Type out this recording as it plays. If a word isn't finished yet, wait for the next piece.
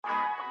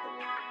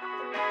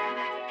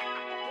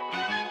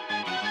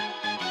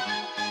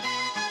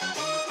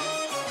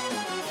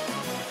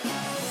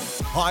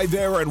Hi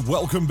there and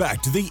welcome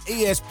back to the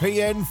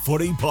ESPN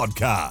Footy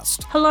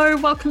Podcast. Hello,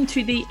 welcome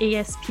to the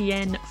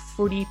ESPN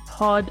Footy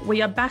Pod.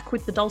 We are back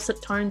with the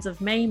dulcet tones of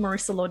me,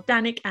 Marissa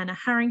Lord-Danick, Anna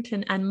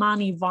Harrington and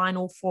Marnie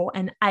Vinyl for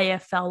an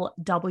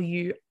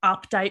AFLW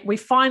update. We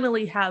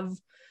finally have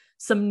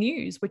some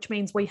news, which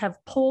means we have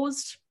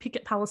paused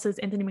Pickett Palace's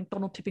Anthony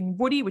McDonald tipping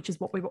Woody, which is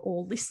what we were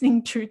all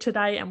listening to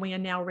today, and we are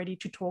now ready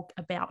to talk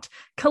about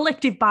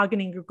collective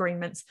bargaining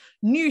agreements,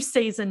 new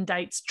season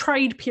dates,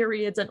 trade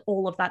periods, and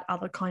all of that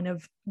other kind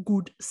of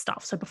good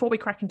stuff. So before we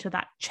crack into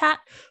that chat,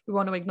 we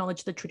want to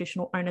acknowledge the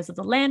traditional owners of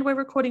the land we're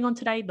recording on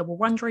today, the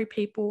Wurundjeri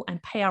people,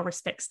 and pay our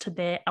respects to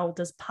their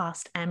elders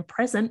past and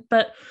present.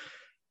 But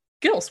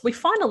girls, we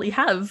finally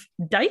have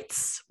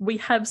dates. We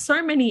have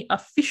so many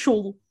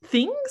official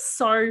things.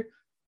 So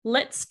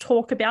let's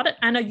talk about it.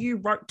 Anna, you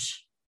wrote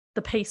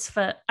the piece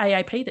for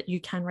AAP that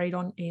you can read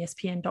on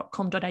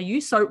espn.com.au.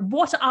 So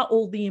what are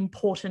all the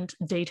important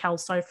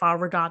details so far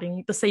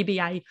regarding the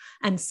CBA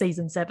and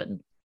season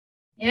 7?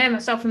 Yeah,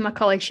 myself and my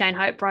colleague Shane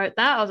Hope wrote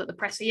that. I was at the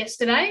presser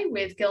yesterday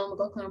with Gil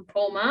McLaughlin and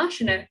Paul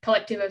Marsh and a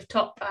collective of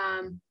top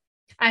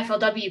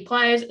AFLW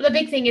players. The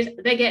big thing is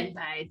they're getting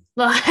paid.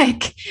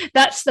 Like,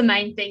 that's the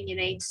main thing you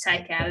need to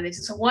take out of this.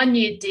 It's a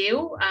 1-year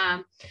deal.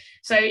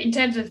 So in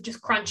terms of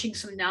just crunching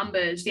some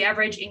numbers, the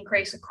average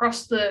increase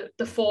across the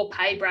 4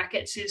 pay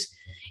brackets is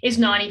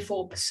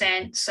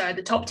 94%. So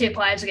the top tier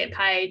players get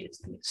paid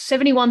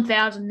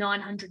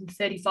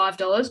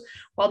 $71,935,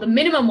 while the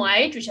minimum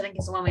wage, which I think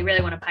is the one we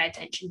really want to pay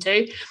attention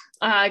to,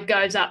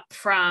 goes up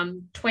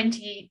from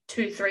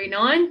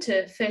 $22.39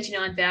 to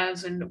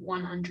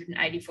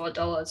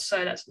 $39,184.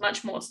 So that's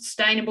much more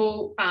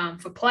sustainable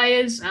for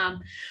players.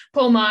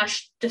 Paul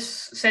Marsh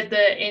just said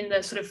that in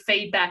the sort of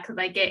feedback that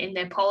they get in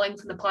their polling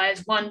from the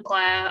players, one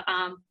player,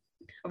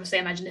 obviously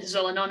I imagine this is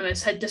all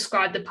anonymous, had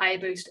described the pay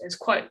boost as,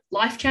 quote,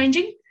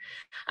 life-changing.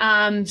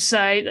 So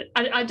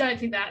I don't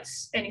think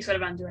that's any sort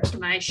of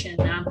underestimation.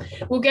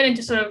 We'll get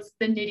into sort of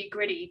the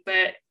nitty-gritty,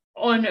 but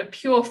on a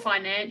pure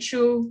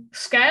financial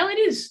scale, it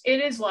is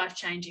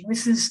life-changing.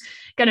 This is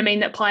going to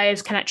mean that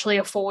players can actually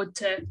afford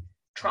to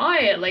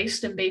try at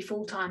least and be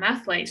full-time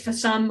athletes. For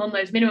some on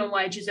those minimum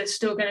wages, there's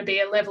still going to be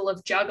a level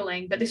of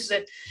juggling, but this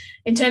is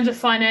in terms of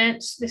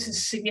finance, this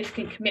is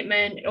significant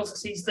commitment. It also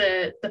sees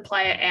the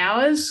player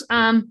hours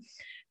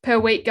per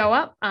week go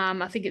up.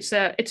 I think it's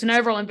an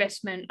overall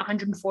investment,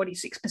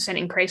 146%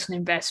 increase in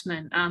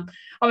investment.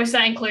 Obviously,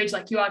 that includes,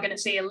 like, you are going to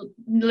see an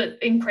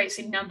increase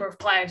in number of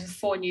players with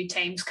 4 new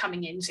teams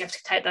coming in. So you have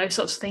to take those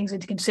sorts of things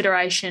into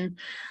consideration.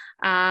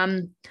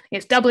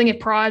 It's doubling of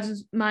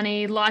prize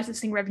money,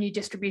 licensing revenue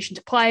distribution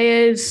to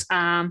players.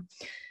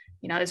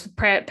 There's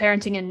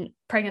parenting and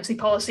pregnancy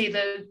policy,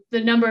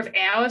 the number of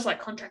hours,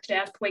 like contracted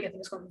hours per week, I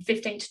think it's gone from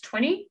 15 to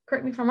 20,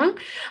 correct me if I'm wrong,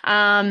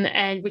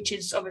 and which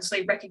is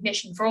obviously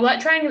recognition for all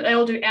that training that they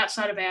all do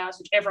outside of hours,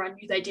 which everyone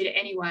knew they did it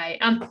anyway.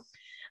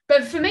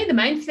 But for me, the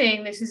main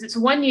thing, it's a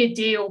 1-year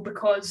deal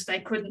because they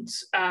couldn't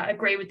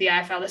agree with the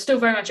AFL. They're still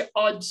very much at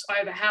odds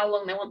over how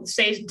long they want the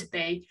season to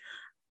be.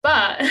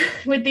 But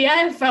with the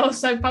AFL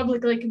so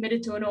publicly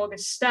committed to an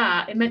August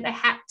start, it meant they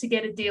had to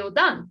get a deal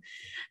done.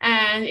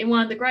 And in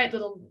one of the great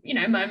little,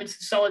 moments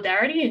of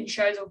solidarity and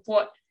shows of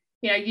what,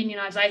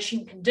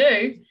 unionisation can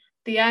do,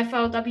 the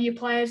AFLW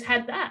players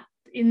had that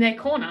in their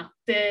corner.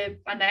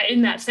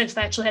 In that sense,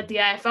 they actually had the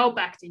AFL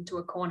backed into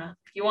a corner.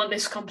 If you want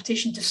this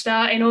competition to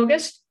start in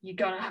August, you're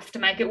going to have to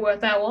make it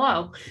worth our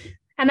while.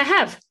 And they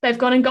have. They've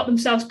gone and got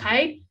themselves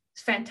paid.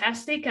 It's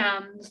fantastic.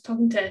 I was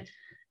talking to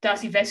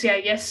Darcy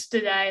Vessier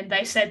yesterday, and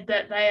they said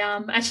that they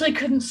actually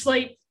couldn't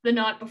sleep the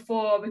night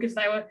before because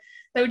they were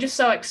just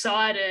so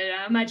excited.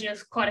 I imagine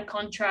it's quite a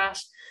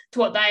contrast to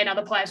what they and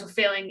other players were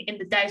feeling in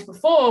the days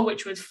before,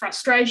 which was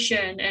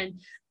frustration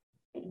and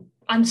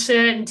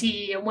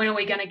uncertainty and when are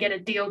we going to get a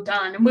deal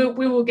done. And we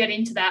will get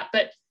into that.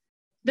 But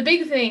the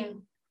big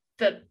thing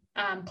that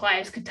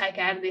players could take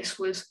out of this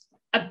was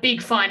a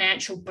big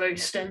financial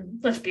boost.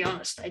 And let's be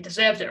honest, they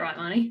deserved it, right,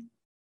 Marnie?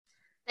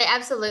 They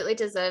absolutely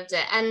deserved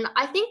it. And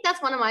I think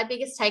that's one of my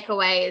biggest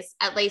takeaways,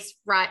 at least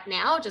right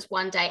now, just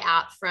one day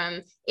out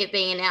from it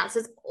being announced,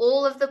 is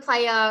all of the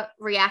player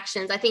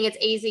reactions. I think it's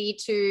easy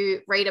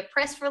to read a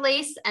press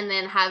release and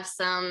then have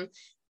some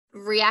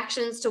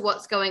reactions to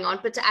what's going on,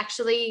 but to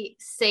actually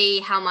see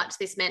how much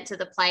this meant to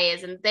the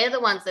players, and they're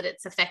the ones that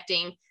it's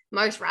affecting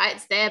most, right?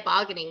 It's their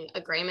bargaining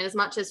agreement. As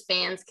much as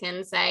fans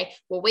can say,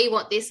 well, we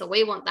want this or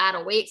we want that,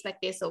 or we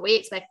expect this or we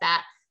expect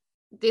that,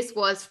 this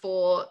was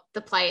for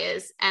the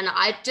players. And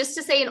just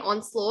to see an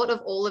onslaught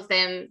of all of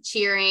them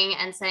cheering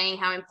and saying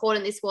how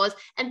important this was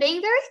and being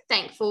very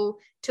thankful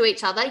to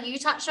each other. You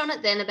touched on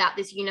it then about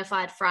this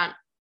unified front.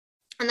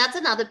 And that's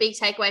another big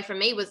takeaway from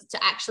me, was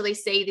to actually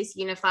see this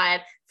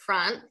unified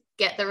front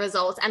get the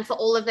results and for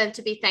all of them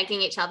to be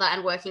thanking each other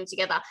and working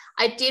together.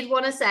 I did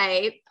want to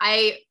say,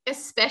 I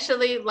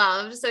especially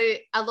loved, so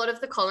a lot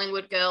of the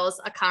Collingwood girls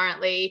are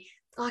currently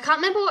I can't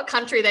remember what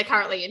country they're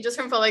currently in, just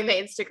from following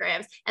their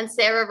Instagrams. And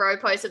Sarah Rowe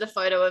posted a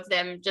photo of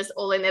them just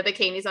all in their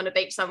bikinis on a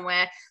beach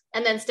somewhere.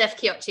 And then Steph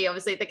Chiocci,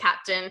 obviously the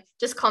captain,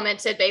 just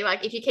commented, being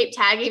like, if you keep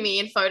tagging me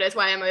in photos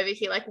while I'm over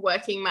here, like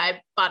working my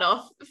butt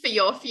off for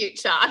your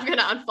future, I'm going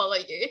to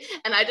unfollow you.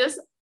 And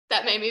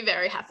that made me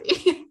very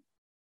happy.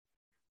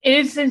 It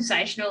is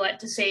sensational, like,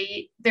 to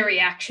see the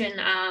reaction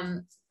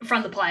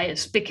from the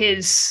players,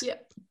 because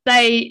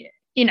they,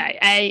 you know,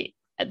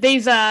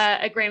 these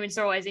agreements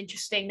are always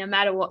interesting, no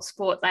matter what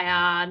sport they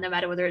are, no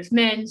matter whether it's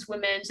men's,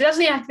 women's. It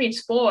doesn't even have to be in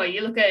sport.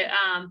 You look at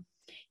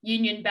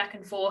union back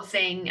and forth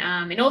thing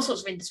in all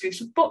sorts of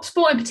industries.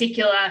 Sport in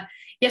particular,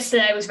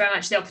 yesterday was very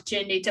much the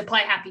opportunity to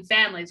play happy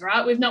families,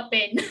 right? We've not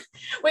been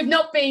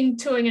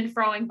toing and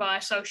froing via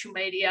social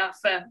media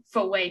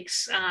for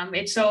weeks.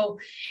 It's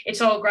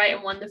all great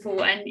and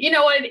wonderful. And you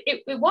know what?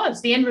 It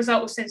was. The end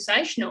result was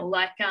sensational.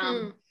 Like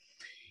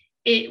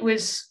it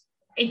was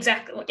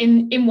exactly,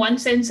 in one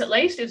sense at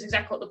least, it was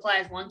exactly what the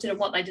players wanted and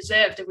what they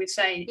deserved, I would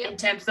say, in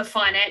terms of the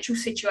financial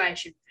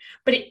situation.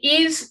 But it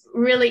is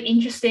really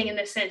interesting in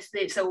the sense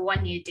that it's a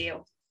one-year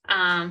deal.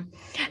 And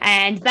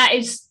that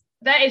is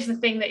the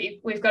thing that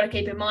we've got to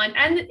keep in mind.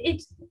 And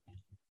it's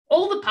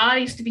all the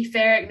parties, to be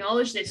fair,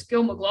 acknowledged this.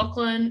 Gil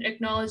McLaughlin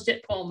acknowledged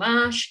it, Paul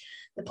Marsh,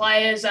 the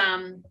players,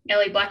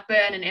 Ellie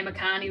Blackburn and Emma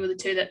Carney were the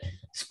two that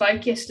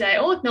spoke yesterday,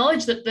 all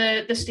acknowledged that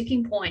the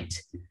sticking point,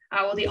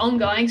 or the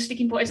ongoing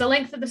sticking point, is the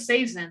length of the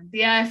season.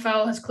 The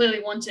AFL has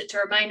clearly wanted it to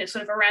remain at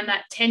sort of around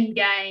that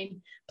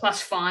 10-game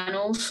plus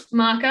finals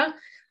marker.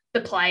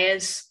 The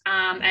players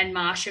and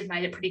Marsh have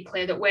made it pretty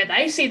clear that where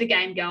they see the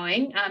game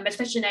going,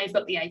 especially now you've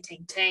got the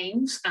 18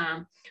 teams,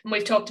 and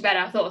we've talked about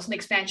our thoughts on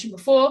expansion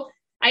before.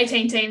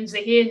 18 teams are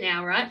here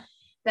now, right?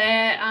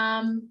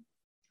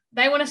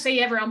 They want to see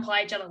everyone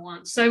play each other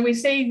once. So we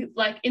see,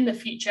 like, in the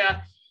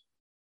future,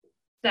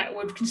 that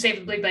would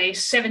conceivably be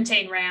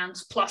 17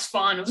 rounds plus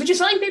finals, which is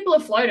something people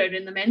have floated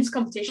in the men's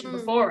competition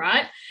before,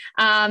 right?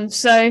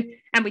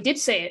 And we did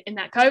see it in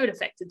that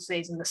COVID-affected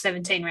season, the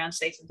 17-round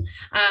season.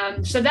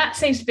 So that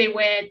seems to be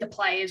where the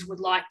players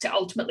would like to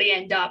ultimately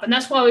end up. And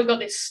that's why we've got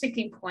this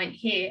sticking point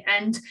here.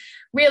 And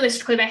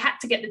realistically, they had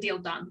to get the deal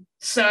done.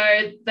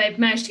 So they've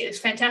managed to get this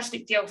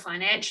fantastic deal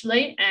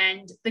financially.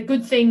 And the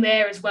good thing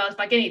there as well is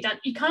by getting it done,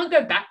 you can't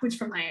go backwards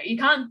from here. You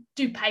can't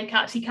do pay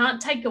cuts. You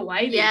can't take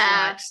away these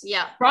rights.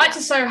 Rights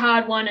are so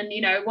hard won. And,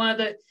 you know, one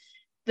of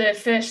the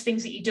first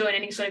things that you do in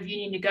any sort of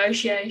union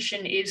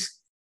negotiation is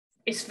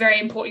it's very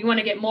important. You want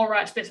to get more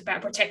rights, but it's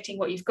about protecting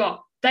what you've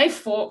got. They've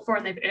fought for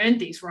and they've earned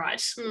these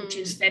rights, which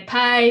is their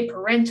pay,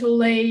 parental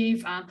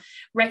leave,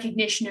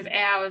 recognition of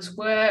hours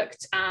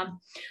worked.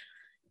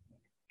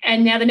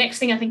 And now the next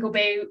thing I think will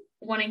be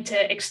wanting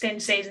to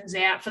extend seasons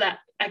out for that,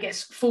 I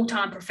guess,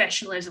 full-time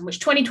professionalism, which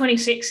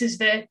 2026 is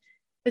the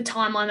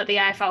timeline that the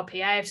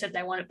AFLPA have said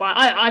they want it by.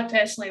 I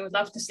personally would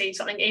love to see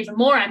something even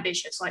more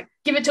ambitious, like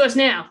give it to us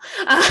now.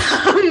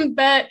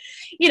 But,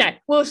 you know,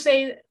 we'll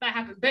see that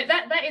happen. But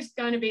that is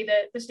going to be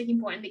the sticking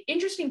point. And the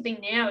interesting thing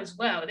now as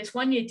well, this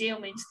one-year deal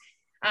means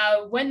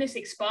when this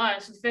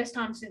expires, for the first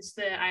time since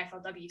the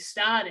AFLW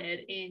started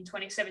in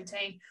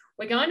 2017,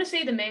 we're going to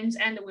see the men's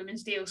and the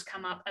women's deals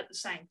come up at the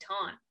same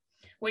time,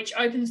 which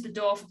opens the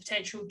door for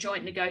potential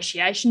joint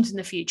negotiations in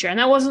the future. And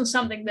that wasn't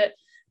something that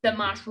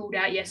Marsh ruled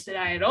out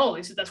yesterday at all.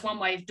 He said that's one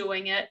way of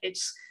doing it.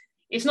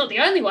 It's not the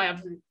only way,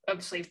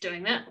 obviously, of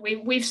doing that.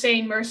 We've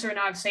seen, Marissa and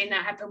I have seen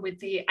that happen with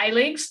the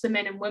A-Leagues. The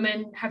men and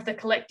women have the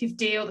collective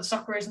deal. The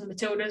Socceroos and the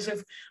Matildas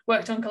have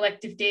worked on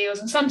collective deals.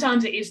 And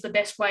sometimes it is the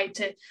best way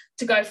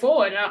to go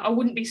forward. I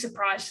wouldn't be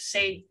surprised to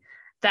see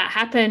that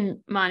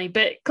happen, Marnie.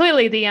 But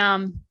clearly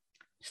the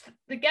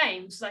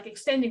games, like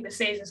extending the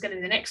season, is going to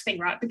be the next thing,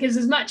 right? Because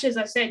as much as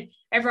I said,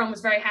 everyone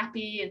was very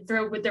happy and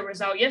thrilled with the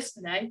result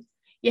yesterday,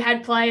 you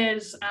had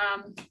players,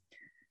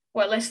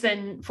 less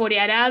than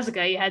 48 hours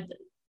ago, you had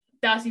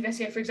Darcy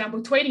Vesio, for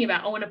example, tweeting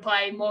about, I want to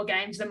play more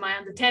games than my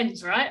under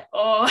 10s, right?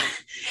 Or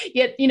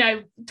yet, you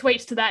know,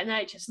 tweets to that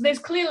nature. So there's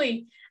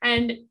clearly,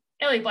 and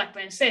Ellie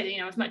Blackburn said,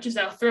 you know, as much as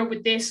they were thrilled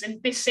with this,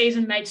 and this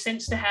season made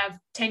sense to have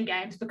 10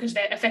 games because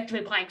they're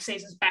effectively playing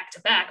seasons back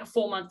to back, a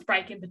 4-month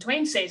break in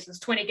between seasons,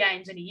 20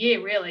 games in a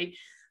year really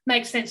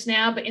makes sense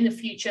now, but in the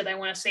future they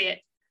want to see it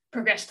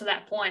progress to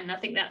that point. And I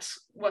think that's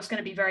what's going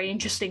to be very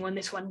interesting when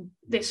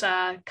this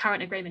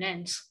current agreement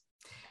ends.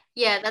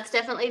 Yeah, that's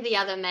definitely the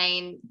other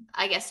main,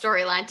 I guess,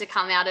 storyline to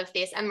come out of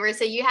this. And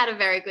Marissa, you had a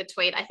very good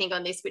tweet, I think,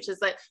 on this, which is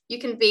that you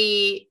can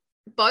be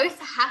both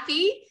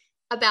happy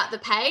about the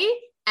pay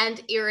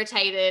and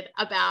irritated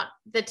about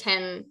the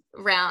 10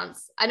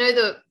 rounds. I know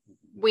that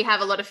we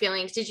have a lot of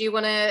feelings. Did you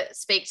want to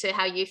speak to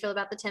how you feel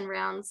about the 10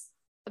 rounds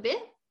a bit?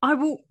 I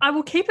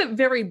will keep it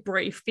very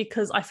brief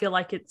because I feel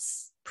like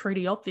it's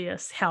pretty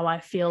obvious how I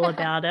feel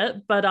about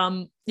it. But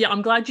yeah,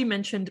 I'm glad you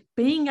mentioned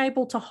being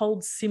able to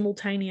hold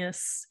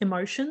simultaneous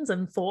emotions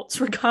and thoughts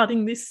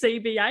regarding this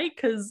CBA,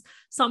 because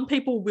some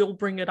people will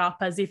bring it up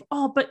as if,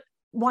 oh, but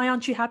why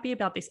aren't you happy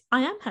about this?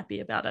 I am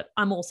happy about it.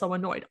 I'm also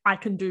annoyed. I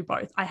can do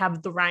both. I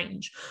have the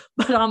range.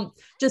 But and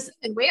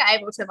we are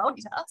able to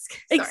multitask.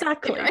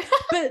 Exactly.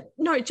 But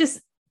no,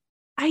 just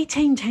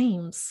 18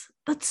 teams.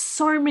 That's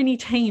so many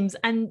teams.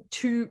 And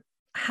to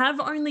have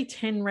only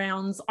 10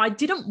 rounds, I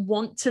didn't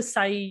want to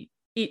say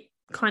it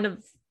kind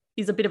of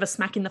is a bit of a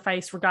smack in the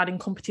face regarding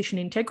competition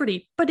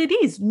integrity, but it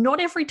is. Not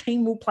every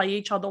team will play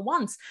each other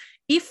once.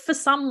 If for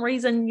some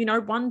reason,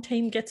 one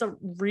team gets a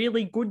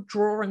really good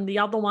draw and the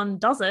other one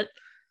doesn't,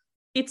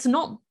 it's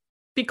not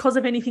because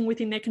of anything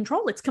within their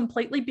control. It's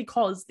completely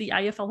because the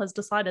AFL has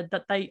decided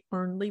that they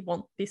only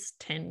want this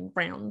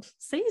 10-round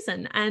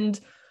season. And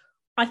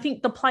I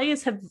think the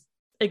players have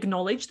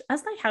acknowledged,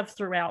 as they have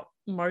throughout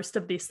most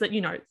of this, that,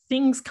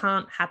 things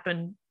can't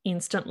happen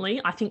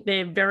instantly. I think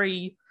they're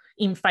very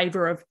in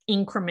favour of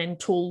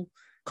incremental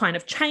kind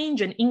of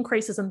change and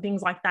increases and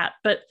things like that.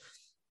 But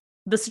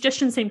the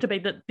suggestion seemed to be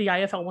that the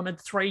AFL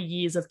wanted 3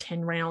 years of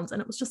 10 rounds. And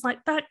it was just like,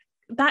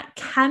 that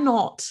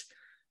cannot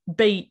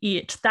be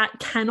it. That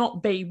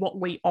cannot be what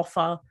we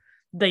offer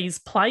these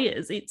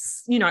players.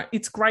 It's,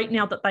 it's great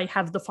now that they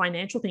have the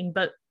financial thing,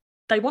 but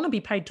they want to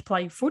be paid to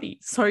play footy.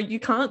 So you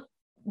can't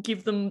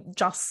give them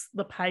just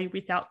the pay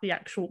without the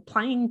actual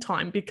playing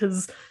time,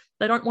 because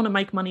they don't want to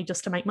make money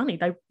just to make money.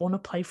 They want to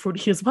play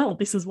footy as well.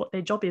 This is what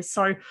their job is.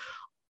 So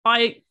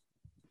I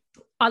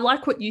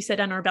like what you said,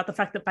 Anna, about the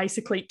fact that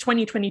basically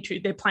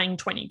 2022, they're playing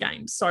 20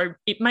 games. So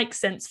it makes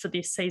sense for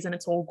this season.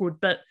 It's all good,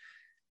 but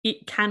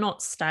it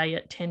cannot stay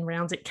at 10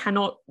 rounds. It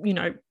cannot,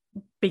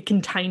 be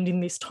contained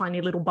in this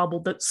tiny little bubble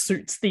that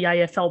suits the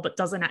AFL but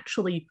doesn't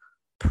actually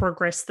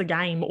progress the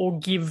game or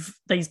give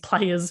these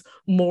players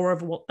more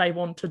of what they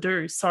want to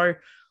do. So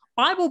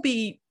I will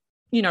be,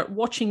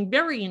 watching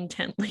very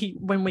intently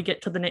when we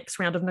get to the next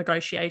round of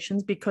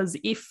negotiations, because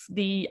if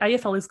the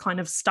AFL is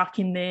kind of stuck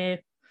in their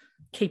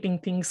keeping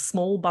things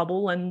small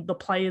bubble and the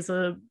players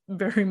are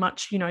very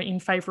much, in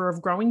favour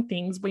of growing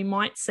things, we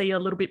might see a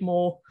little bit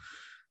more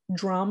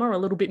drama, a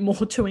little bit more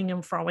toing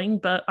and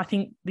froing. But I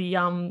think the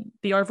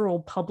overall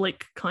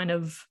public kind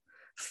of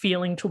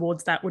feeling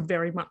towards that would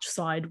very much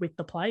side with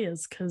the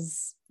players,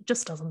 because it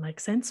just doesn't make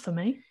sense for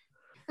me.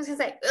 I was going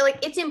to say,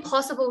 it's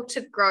impossible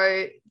to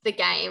grow the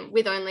game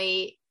with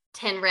only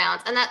 10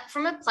 rounds. And that,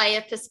 from a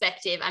player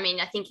perspective, I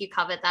mean, I think you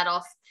covered that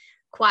off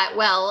quite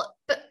well.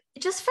 But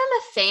just from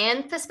a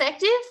fan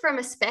perspective, from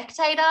a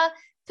spectator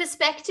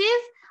perspective,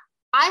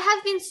 I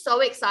have been so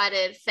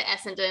excited for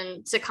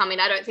Essendon to come in.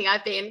 I don't think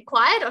I've been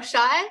quiet or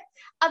shy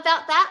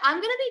about that.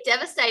 I'm going to be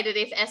devastated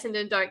if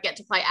Essendon don't get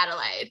to play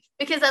Adelaide,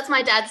 because that's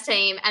my dad's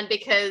team, and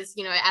because,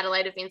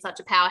 Adelaide have been such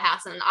a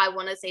powerhouse and I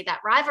want to see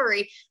that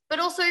rivalry, but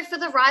also for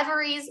the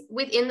rivalries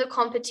within the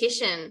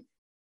competition,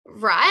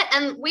 right?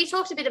 And we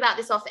talked a bit about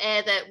this off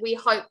air, that we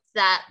hope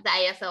that the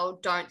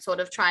AFL don't sort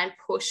of try and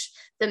push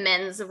the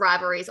men's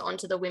rivalries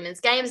onto the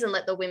women's games and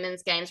let the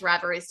women's games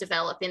rivalries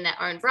develop in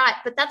their own right.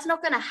 But that's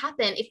not going to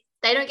happen if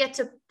they don't get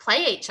to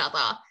play each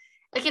other.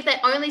 Like if they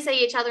only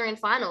see each other in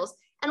finals.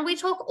 And we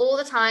talk all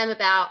the time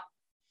about,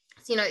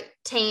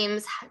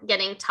 teams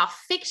getting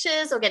tough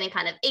fixtures or getting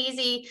kind of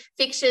easy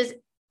fixtures.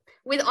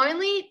 With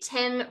only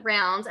 10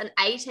 rounds and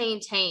 18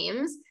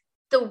 teams,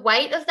 the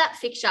weight of that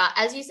fixture,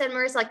 as you said,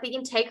 Marissa, like the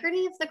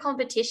integrity of the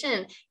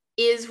competition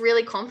is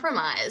really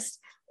compromised.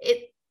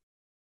 It's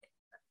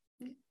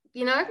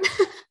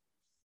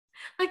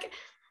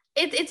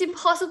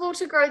impossible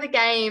to grow the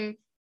game,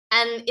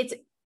 and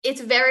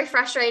it's very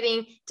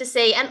frustrating to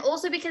see. And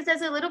also because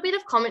there's a little bit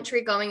of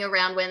commentary going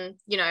around when,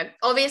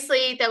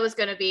 obviously there was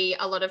going to be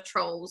a lot of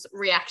trolls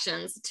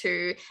reactions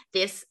to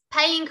this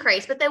pay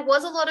increase, but there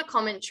was a lot of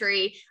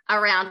commentary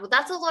around, well,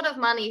 that's a lot of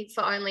money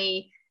for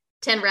only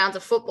 10 rounds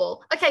of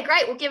football. Okay,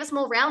 great. Well, give us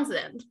more rounds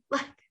then.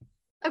 Like,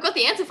 I've got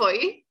the answer for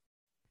you.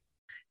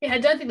 Yeah, I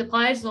don't think the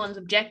players are the ones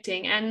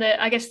objecting. And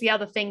I guess the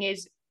other thing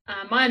is,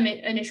 my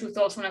initial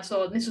thoughts when I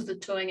saw, and this was the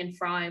toing and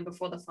frying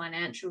before the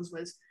financials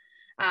was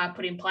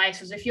put in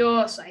place, was if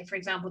you're, say, for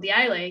example, the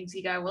A-Leagues,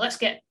 you go, well, let's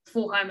get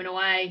full home and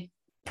away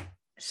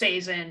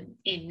season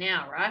in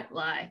now, right?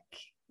 Like,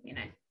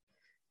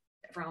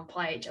 everyone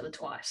play each other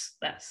twice.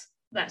 That's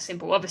that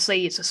simple.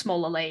 Obviously, it's a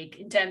smaller league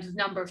in terms of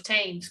number of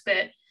teams,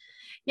 but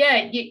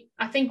yeah,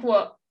 I think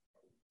what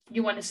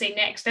you want to see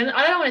next, and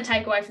I don't want to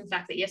take away from the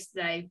fact that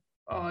yesterday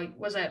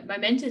was a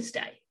momentous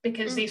day,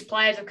 because these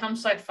players have come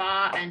so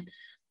far. And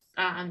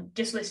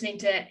just listening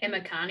to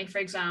Emma Carney, for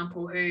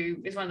example, who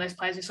is one of those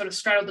players who sort of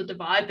straddled the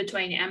divide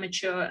between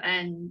amateur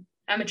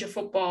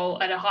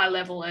football at a high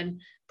level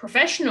and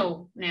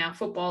professional now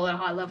football at a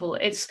high level.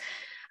 It's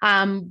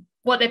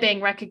what they're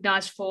being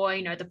recognised for,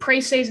 the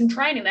pre-season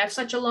training. They have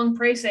such a long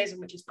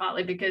pre-season, which is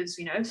partly because,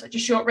 such a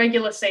short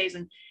regular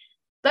season.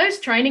 Those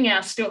training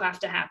hours still have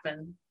to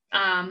happen.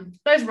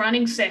 Those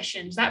running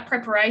sessions, that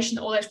preparation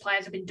that all those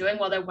players have been doing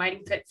while they're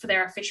waiting for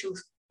their official,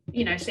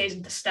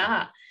 season to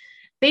start.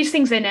 These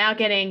things they're now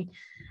getting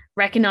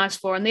recognised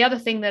for. And the other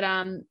thing that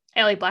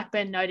Ellie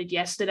Blackburn noted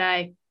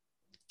yesterday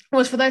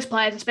was for those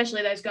players,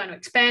 especially those going to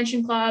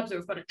expansion clubs who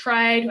have got a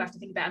trade, who have to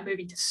think about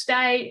moving to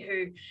state,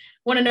 who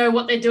want to know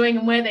what they're doing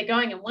and where they're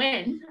going and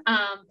when,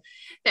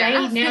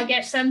 they now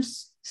get some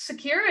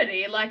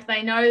security. Like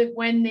they know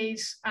when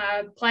these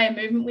player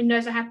movement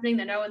windows are happening.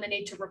 They know when they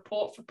need to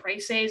report for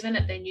pre-season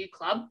at their new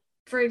club,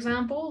 for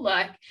example.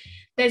 Like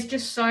there's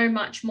just so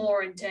much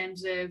more in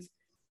terms of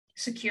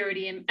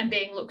security and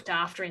being looked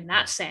after in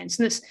that sense.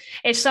 And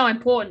it's so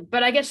important.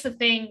 But I guess the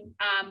thing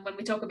when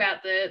we talk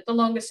about the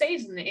longer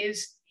season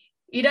is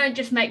you don't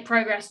just make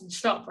progress and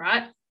stop,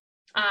 right?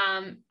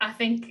 I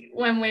think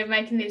when we're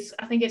making this,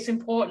 I think it's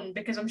important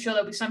because I'm sure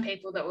there'll be some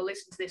people that will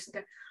listen to this and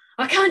go,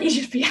 "Why can't you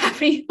just be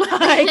happy?"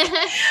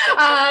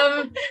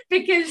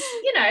 Because,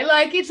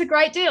 it's a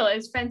great deal.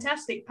 It's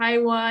fantastic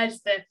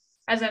pay-wise.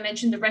 As I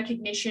mentioned, the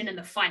recognition and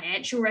the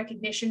financial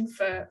recognition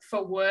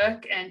for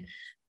work and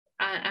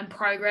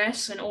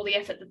progress and all the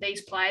effort that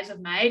these players have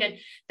made. And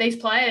these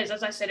players,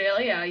 as I said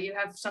earlier, you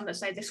have some that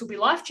say this will be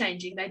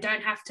life-changing. They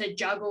don't have to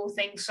juggle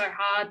things so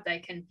hard. They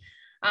can,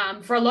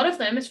 for a lot of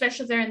them,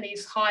 especially if they're in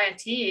these higher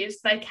tiers,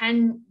 they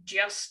can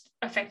just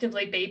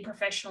effectively be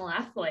professional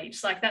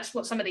athletes. Like that's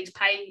what some of these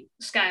pay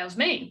scales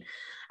mean.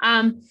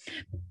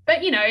 But,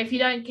 if you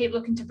don't keep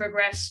looking to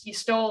progress, you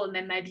stall and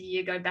then maybe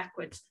you go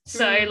backwards.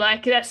 So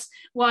that's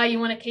why you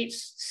want to keep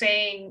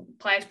seeing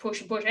players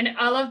push and push. And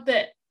I love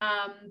that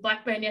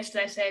Blackburn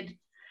yesterday said,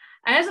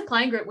 as a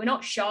playing group, we're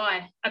not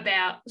shy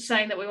about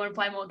saying that we want to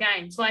play more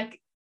games. Like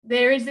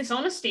there is this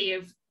honesty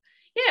of,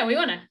 we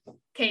want to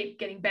keep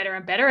getting better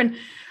and better. And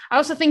I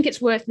also think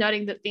it's worth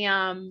noting that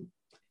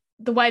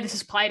the way this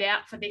has played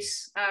out for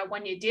this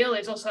 1-year deal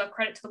is also a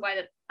credit to the way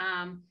that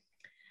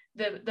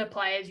the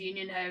players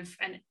union have,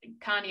 and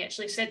Carney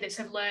actually said this,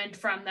 have learned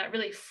from that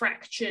really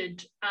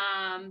fractured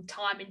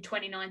time in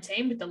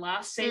 2019 with the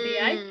last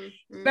CBA.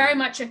 Very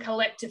much a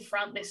collective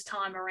front this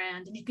time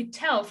around. And you could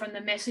tell from the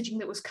messaging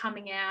that was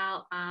coming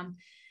out,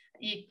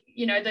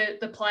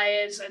 the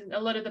players and a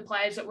lot of the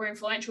players that were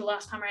influential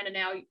last time around are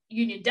now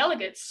union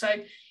delegates. So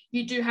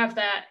you do have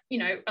that,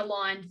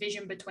 aligned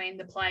vision between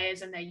the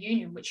players and their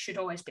union, which should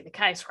always be the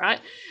case,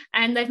 right?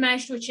 And they've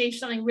managed to achieve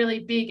something really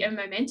big and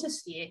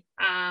momentous here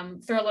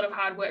through a lot of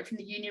hard work from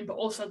the union, but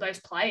also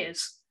those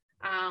players.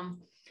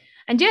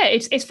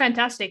 It's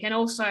fantastic. And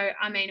also,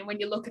 when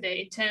you look at it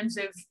in terms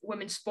of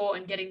women's sport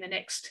and getting the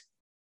next,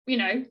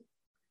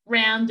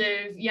 round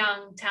of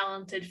young,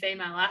 talented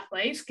female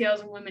athletes,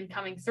 girls and women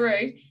coming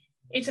through,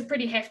 it's a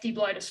pretty hefty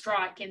blow to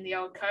strike in the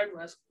old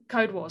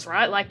code wars,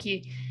 right? Like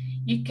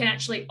you can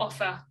actually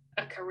offer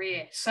a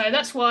career. So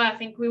that's why I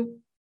think we'll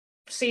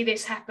see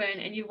this happen,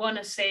 and you want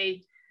to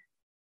see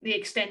the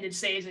extended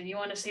season. You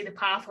want to see the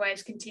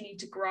pathways continue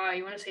to grow.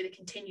 You want to see the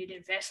continued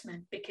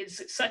investment because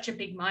it's such a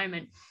big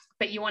moment,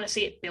 but you want to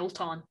see it built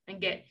on and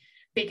get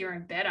bigger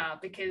and better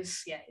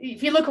because,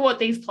 if you look at what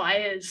these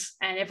players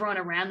and everyone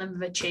around them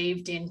have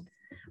achieved in,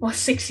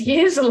 6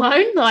 years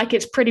alone,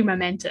 it's pretty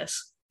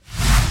momentous.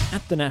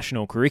 At the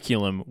National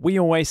Curriculum, we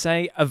always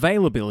say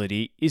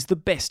availability is the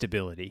best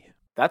ability.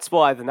 That's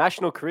why the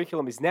National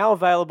Curriculum is now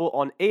available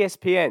on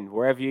ESPN,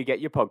 wherever you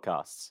get your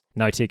podcasts.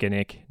 No ticker,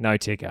 Nick. No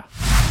ticker.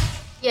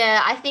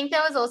 Yeah, I think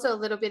there was also a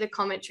little bit of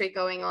commentary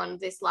going on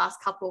this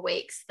last couple of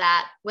weeks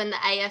that when the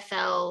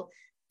AFL,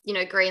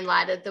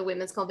 green-lighted the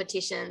women's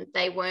competition,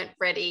 they weren't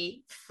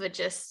ready for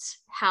just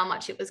how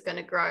much it was going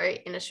to grow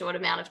in a short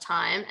amount of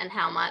time and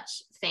how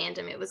much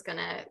fandom it was going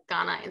to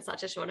garner in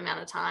such a short amount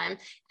of time.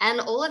 And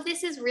all of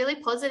this is really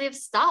positive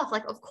stuff.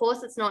 Like, of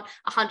course, it's not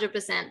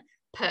 100%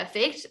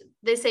 perfect.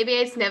 The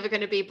CBA is never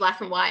going to be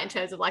black and white in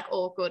terms of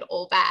all good,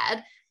 all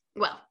bad.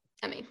 Well,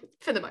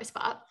 for the most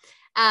part.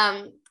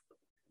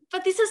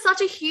 But this is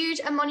such a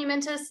huge and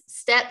monumentous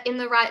step in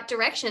the right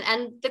direction.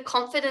 And the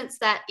confidence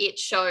that it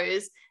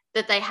shows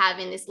that they have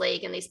in this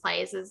league and these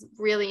players is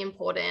really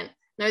important.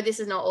 No, this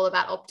is not all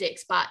about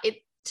optics, but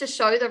to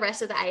show the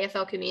rest of the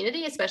AFL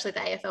community, especially the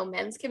AFL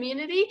men's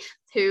community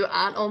who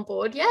aren't on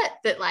board yet,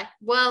 that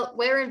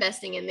we're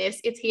investing in this.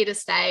 It's here to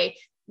stay.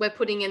 We're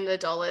putting in the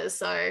dollars.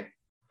 So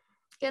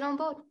get on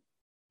board,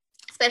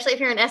 especially if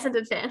you're an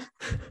Essendon fan.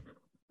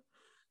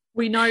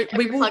 We know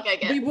we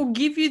will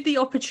give you the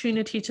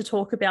opportunity to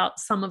talk about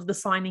some of the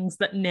signings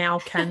that now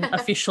can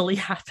officially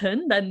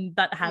happen and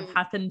that have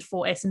happened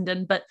for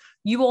Essendon. But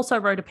you also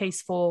wrote a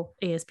piece for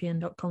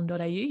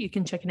espn.com.au. You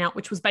can check it out,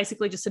 which was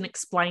basically just an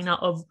explainer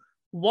of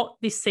what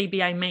this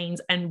CBA means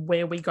and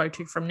where we go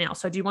to from now.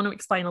 So do you want to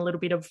explain a little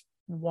bit of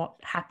what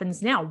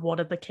happens now? What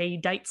are the key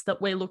dates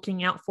that we're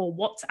looking out for?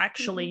 What's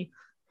actually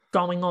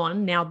going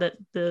on now that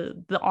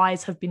the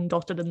I's have been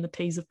dotted and the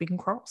T's have been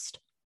crossed?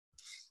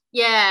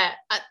 Yeah,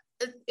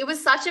 it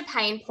was such a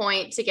pain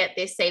point to get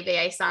this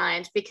CBA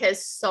signed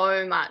because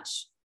so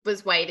much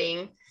was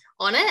waiting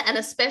on it, and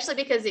especially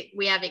because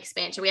we have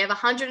expansion. We have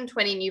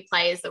 120 new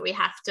players that we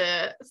have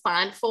to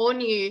find, 4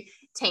 new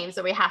teams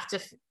that we have to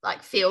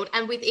field,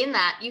 and within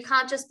that, you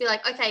can't just be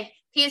like, okay,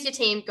 here's your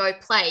team, go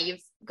play.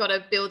 You've got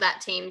to build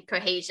that team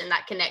cohesion,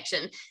 that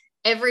connection.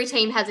 Every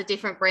team has a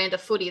different brand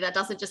of footy. That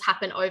doesn't just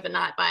happen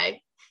overnight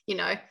by,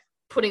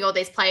 putting all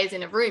these players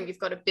in a room. You've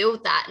got to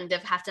build that and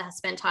have to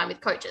spend time with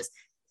coaches.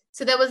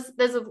 So there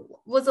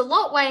was a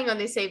lot weighing on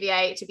this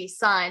CBA to be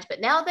signed,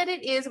 but now that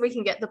it is, we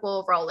can get the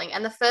ball rolling.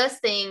 And the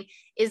first thing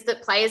is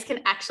that players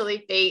can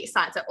actually be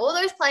signed. So all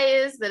those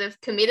players that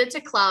have committed to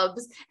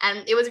clubs,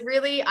 and it was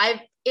really,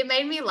 it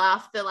made me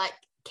laugh, the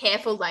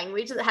careful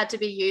language that had to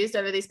be used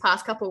over these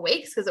past couple of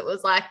weeks, because it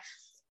was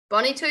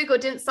Bonnie Toogood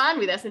didn't sign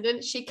with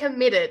Essendon. She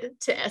committed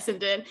to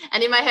Essendon.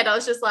 And in my head, I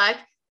was just like,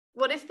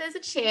 what if there's a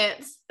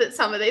chance that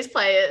some of these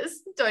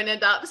players don't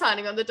end up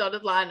signing on the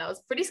dotted line? I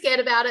was pretty scared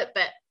about it,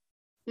 but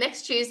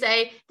next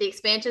Tuesday, the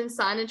expansion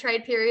sign and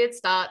trade period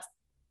starts,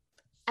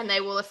 and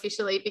they will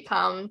officially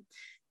become,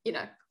 you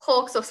know,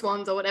 Hawks or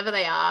Swans or whatever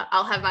they are.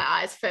 I'll have my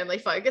eyes firmly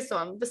focused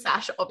on the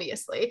sash,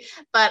 obviously.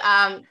 But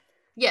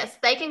yes,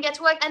 they can get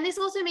to work. And this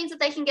also means that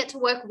they can get to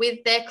work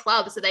with their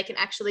clubs, so they can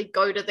actually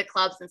go to the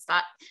clubs and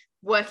start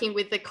working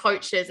with the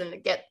coaches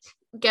and get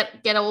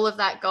all of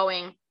that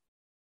going.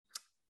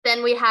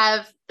 Then we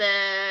have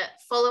the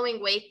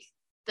following week,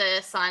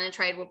 the sign and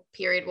trade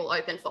period will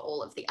open for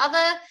all of the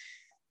other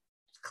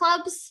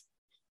clubs.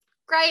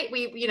 Great.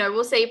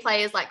 We'll see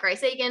players like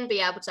Grace Egan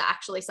be able to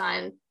actually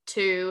sign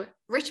to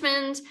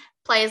Richmond.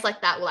 Players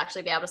like that will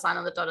actually be able to sign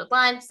on the dotted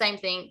line. Same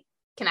thing,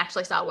 can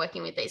actually start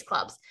working with these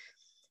clubs.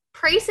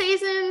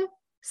 Preseason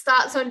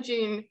starts on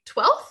June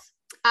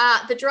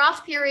 12th. The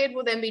draft period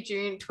will then be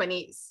June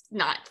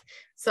 29th.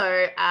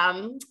 So,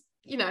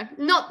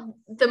 not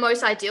the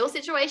most ideal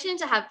situation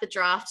to have the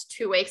draft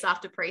 2 weeks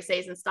after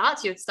preseason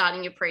starts. You're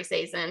starting your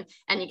preseason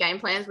and your game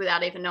plans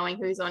without even knowing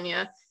who's on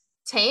your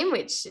team,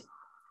 which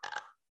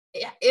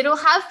it'll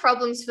have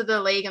problems for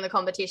the league and the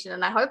competition.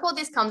 And I hope all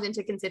this comes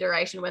into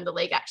consideration when the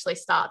league actually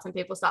starts and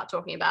people start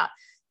talking about,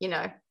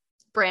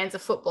 brands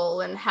of football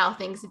and how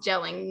things are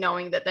gelling,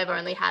 knowing that they've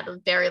only had a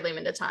very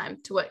limited time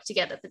to work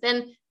together. But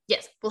then,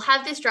 yes, we'll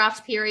have this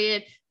draft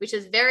period, which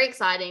is very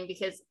exciting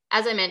because,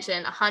 as I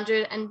mentioned,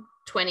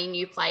 120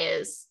 new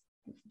players.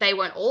 They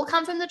won't all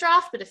come from the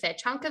draft, but a fair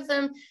chunk of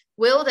them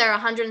will. There are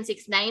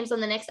 106 names on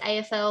the next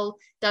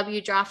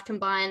AFLW draft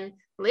combine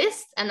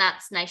list, and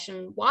that's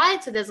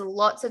nationwide. So there's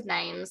lots of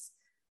names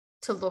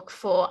to look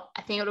for.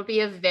 I think it'll be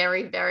a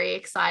very, very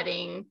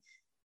exciting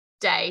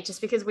day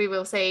just because we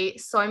will see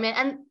so many.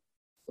 And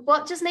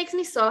what just makes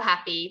me so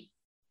happy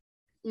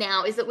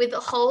now is that with the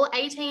whole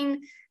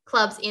 18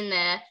 clubs in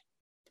there,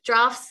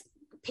 drafts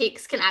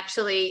picks can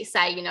actually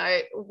say,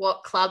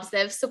 what clubs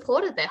they've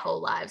supported their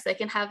whole lives. They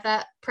can have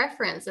that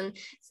preference, and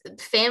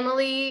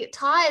family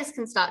ties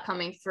can start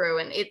coming through.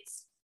 And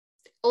it's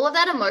all of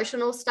that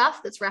emotional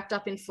stuff that's wrapped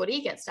up in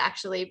footy gets to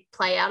actually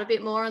play out a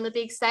bit more on the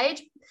big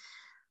stage.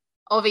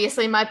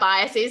 Obviously, my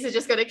biases are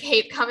just going to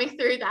keep coming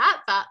through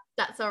that, but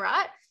that's all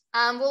right.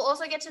 We'll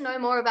also get to know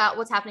more about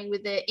what's happening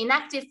with the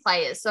inactive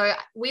players. So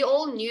we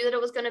all knew that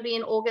it was going to be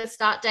an August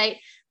start date,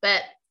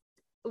 but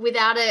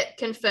without it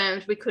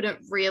confirmed, we couldn't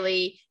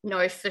really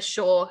know for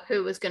sure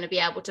who was going to be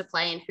able to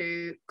play and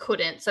who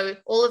couldn't. So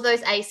all of those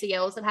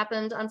ACLs that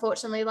happened,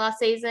 unfortunately, last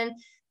season,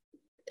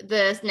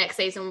 the next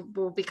season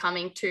will be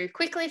coming too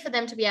quickly for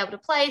them to be able to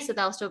play. So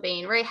they'll still be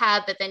in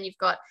rehab, but then you've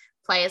got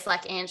players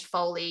like Ange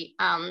Foley,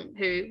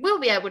 who will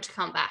be able to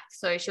come back.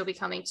 So she'll be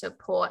coming to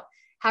Port.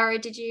 Harry,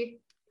 did you?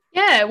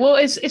 Yeah, well,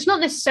 it's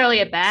not necessarily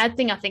a bad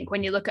thing, I think,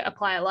 when you look at a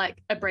player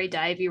like a Bree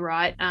Davey,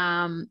 right?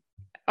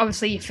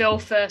 Obviously, you feel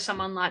for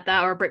someone like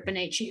that or a Britt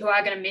Benici who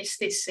are going to miss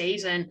this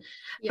season.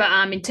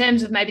 Yeah. But in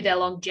terms of maybe their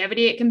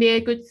longevity, it can be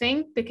a good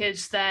thing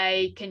because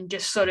they can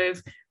just sort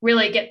of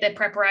really get their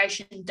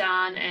preparation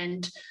done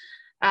and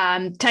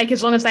take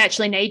as long as they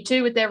actually need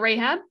to with their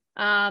rehab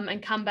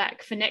and come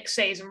back for next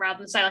season rather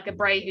than say like a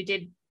Bree who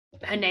did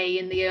her knee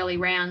in the early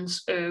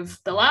rounds of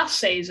the last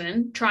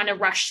season, trying to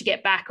rush to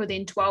get back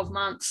within 12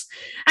 months.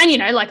 And,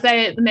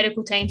 the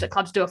medical teams at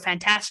clubs do a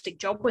fantastic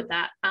job with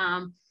that.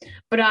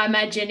 But I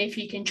imagine if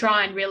you can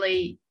try and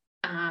really,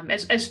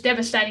 as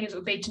devastating as it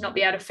would be to not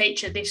be able to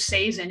feature this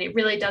season, it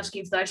really does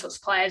give those sorts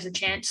of players a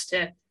chance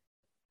to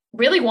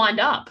really wind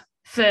up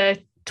for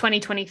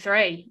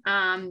 2023.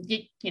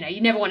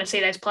 You never want to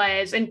see those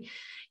players and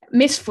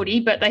miss footy,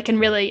 but they can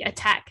really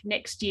attack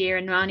next year.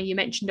 And Marnie, you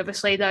mentioned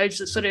obviously those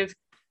that sort of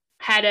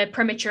had a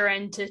premature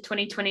end to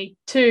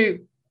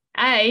 2022.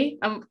 Marissa,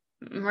 I'm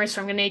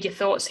going to need your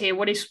thoughts here.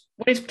 What is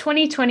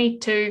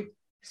 2022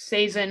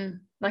 season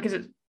like? Is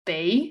it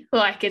B?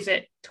 Like, is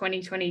it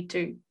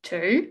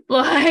 2022-2?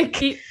 Like,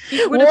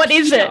 what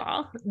is it?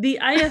 The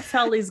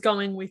AFL is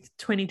going with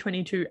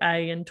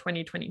 2022A and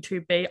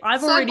 2022B.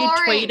 I've so already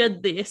boring.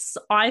 tweeted this.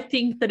 I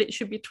think that it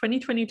should be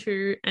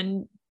 2022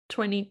 and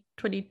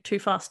 2022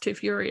 Fast 2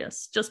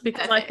 Furious, just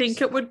because Perfect. I think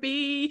it would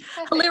be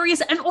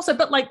hilarious. And also,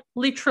 but like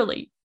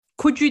literally,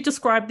 could you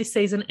describe this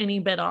season any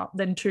better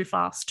than Too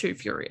Fast, Too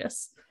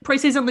Furious?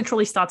 Preseason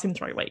literally starts in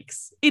 3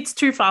 weeks. It's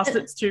too fast,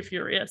 it's too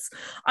furious.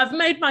 I've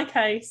made my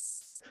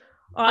case.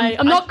 I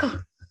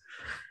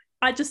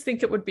just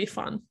think it would be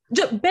fun.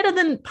 Better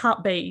than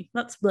Part B.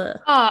 That's the.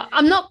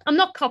 I'm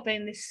not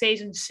copying this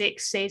season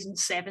 6, season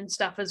 7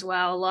 stuff as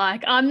well.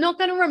 Like, I'm not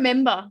going to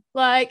remember.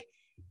 Like,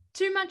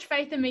 too much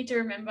faith in me to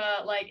remember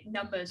like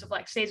numbers of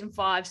like season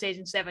 5,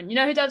 season 7. You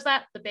know who does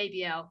that? The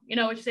BBL. You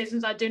know which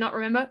seasons I do not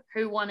remember?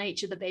 Who won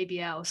each of the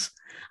BBLs?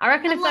 I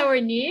reckon if they were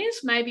in years,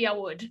 maybe I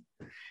would.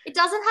 It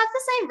doesn't have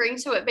the same ring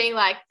to it being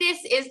like,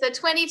 this is the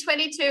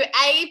 2022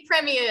 A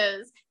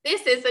premiers.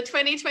 This is the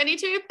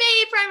 2022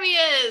 B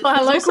premiers.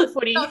 Well, local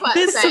footy.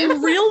 There's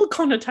some real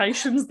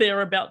connotations there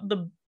about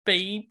the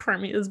B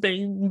premiers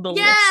being the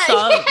Yeah,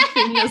 lesser yeah.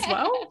 thing as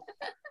well.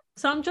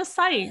 So I'm just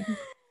saying,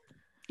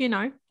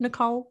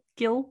 Nicole,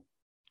 Gil,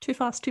 Too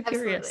Fast, Too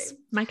Furious.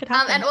 Absolutely. Make it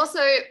happen. And also,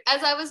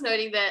 as I was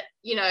noting that,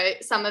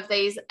 some of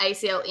these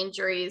ACL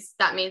injuries,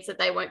 that means that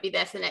they won't be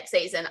there for next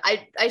season.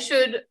 I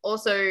should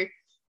also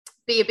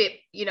be a bit,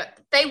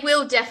 they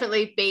will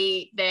definitely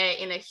be there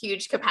in a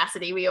huge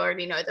capacity. We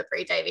already know that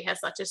Bree Davey has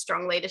such a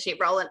strong leadership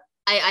role. And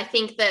I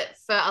think that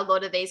for a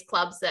lot of these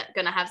clubs that are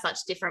going to have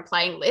such different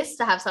playing lists,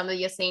 to have some of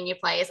your senior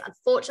players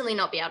unfortunately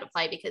not be able to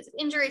play because of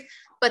injuries,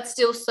 but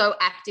still so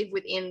active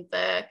within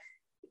the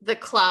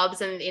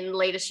clubs and in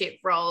leadership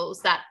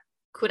roles, that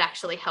could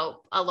actually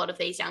help a lot of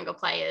these younger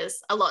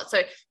players a lot.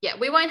 So yeah,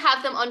 we won't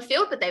have them on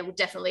field, but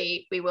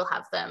we will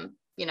have them,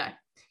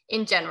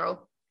 in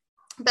general.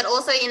 But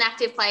also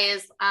inactive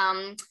players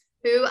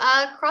who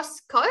are cross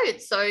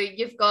code. So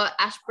you've got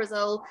Ash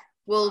Brazil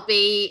will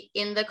be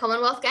in the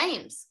Commonwealth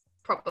Games,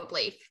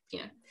 probably,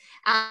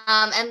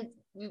 and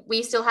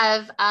we still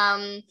have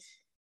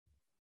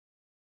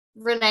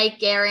Renee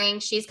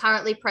Gehring. She's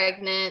currently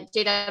pregnant.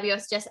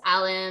 GWS Jess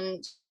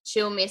Allen,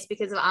 she'll miss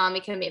because of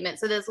army commitment.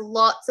 So there's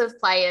lots of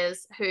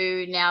players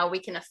who now we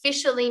can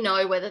officially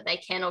know whether they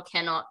can or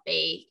cannot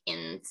be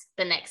in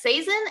the next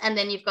season. And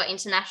then you've got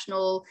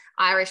international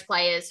Irish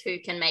players who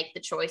can make the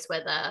choice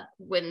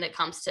when it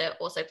comes to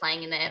also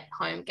playing in their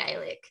home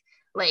Gaelic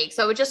league.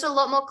 So just a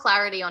lot more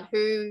clarity on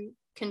who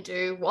can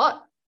do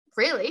what,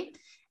 really.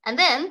 And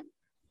then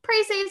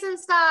preseason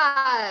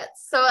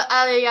starts. So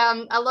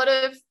a lot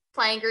of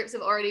playing groups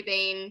have already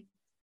been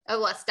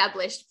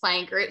established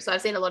playing groups. So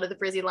I've seen a lot of the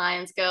Brizzy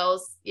Lions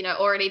girls,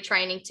 already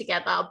training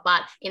together,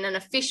 but in an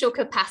official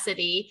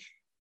capacity,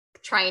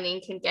 training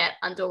can get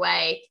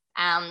underway.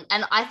 And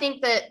I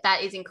think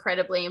that is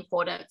incredibly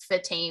important for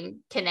team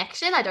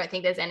connection. I don't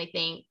think there's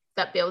anything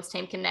that builds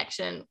team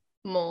connection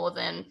more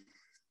than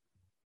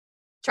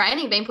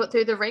training, being put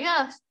through the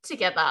ringer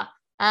together.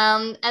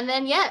 And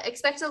then,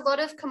 expect a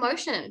lot of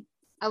commotion.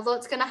 A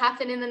lot's going to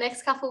happen in the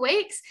next couple of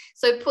weeks.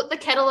 So put the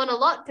kettle on a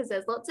lot, because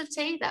there's lots of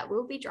tea that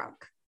will be drunk.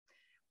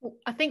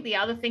 I think the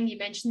other thing you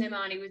mentioned there,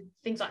 Marnie, with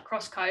things like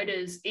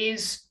cross-coders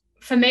is,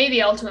 for me,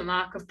 the ultimate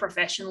mark of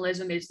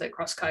professionalism is that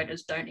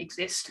cross-coders don't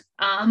exist.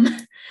 Because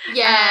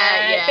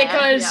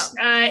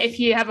if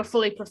you have a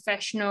fully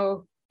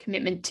professional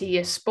commitment to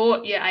your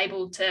sport, you're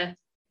able to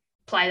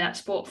play that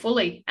sport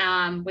fully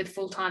with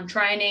full-time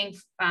training.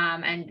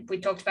 And we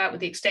talked about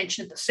with the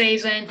extension of the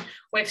season.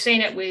 We've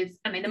seen it with,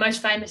 the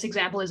most famous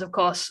example is, of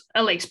course,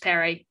 Elise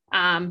Perry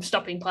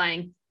stopping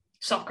playing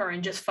soccer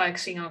and just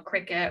focusing on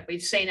cricket.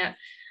 We've seen it.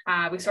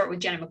 We saw it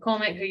with Jenna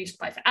McCormick, who used to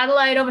play for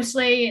Adelaide,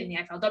 obviously, in the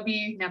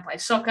AFLW, now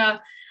plays soccer.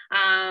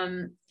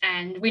 And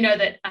we know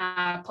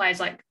that players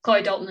like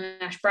Chloe Dalton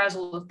and Ash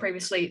Brazel have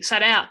previously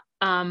sat out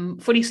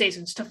footy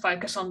seasons to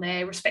focus on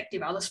their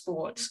respective other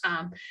sports.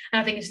 And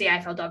I think as the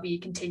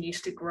AFLW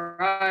continues to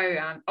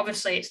grow,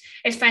 obviously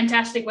it's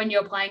fantastic when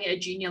you're playing at a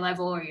junior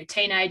level or you're a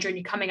teenager and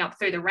you're coming up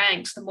through the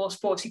ranks. The more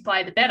sports you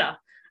play, the better.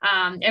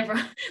 I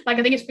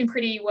think it's been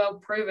pretty well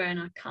proven.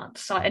 I can't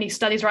cite any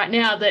studies right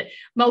now that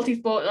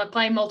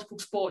playing multiple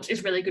sports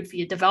is really good for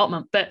your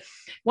development. But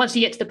once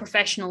you get to the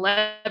professional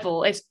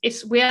level,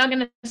 we are going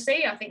to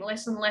see, I think,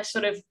 less and less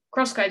sort of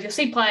crosscodes. You'll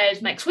see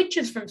players make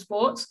switches from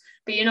sports,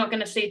 but you're not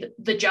going to see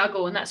the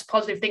juggle, and that's a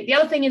positive thing. The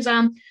other thing is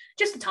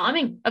just the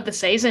timing of the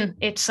season.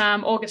 It's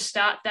August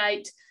start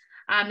date.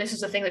 This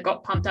is the thing that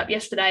got pumped up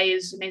yesterday.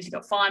 It means you've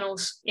got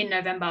finals in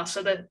November,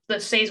 so the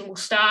season will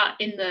start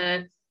in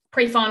the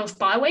pre-finals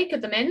bye week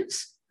of the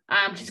men's,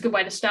 which is a good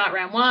way to start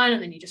round one,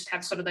 and then you just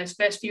have sort of those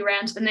first few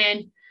rounds. And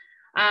then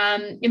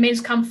it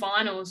means come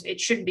finals, it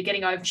shouldn't be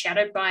getting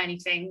overshadowed by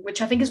anything,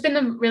 which I think has been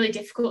the really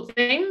difficult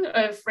thing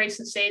of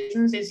recent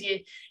seasons, is you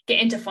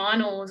get into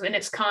finals and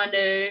it's kind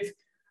of,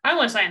 I don't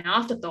want to say an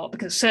afterthought,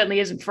 because it certainly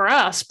isn't for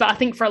us, but I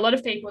think for a lot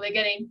of people, they're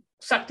getting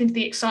sucked into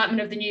the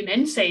excitement of the new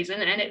men's season,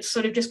 and it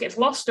sort of just gets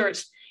lost, or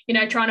it's,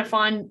 trying to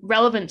find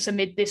relevance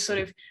amid this sort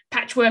of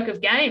patchwork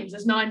of games.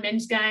 There's 9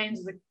 men's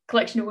games, there's a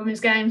collection of women's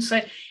games. So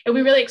it'll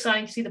be really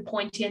exciting to see the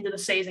pointy end of the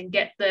season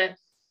get the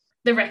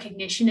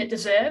recognition it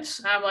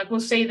deserves. We'll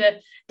see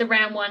the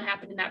round one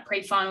happen in that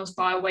pre-finals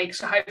bye week.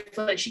 So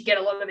hopefully it should get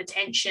a lot of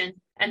attention,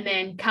 and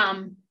then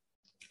come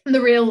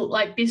the real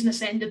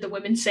business end of the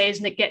women's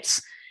season, it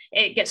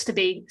gets to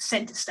be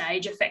centre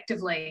stage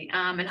effectively.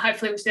 And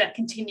hopefully we'll see that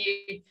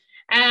continue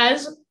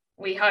as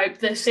we hope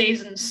the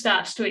season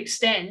starts to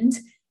extend.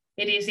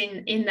 It is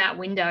in that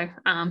window.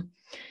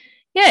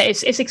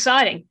 It's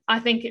exciting. I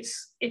think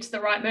it's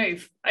the right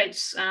move.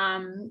 It's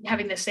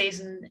having the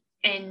season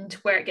end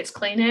where it gets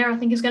clean air, I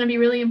think, is going to be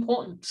really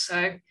important.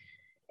 So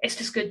it's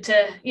just good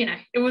to,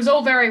 it was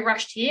all very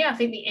rushed here. I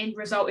think the end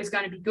result is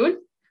going to be good.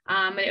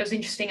 And it was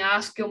interesting to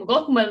ask Gil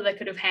McLaughlin whether they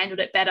could have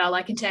handled it better,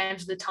 in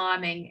terms of the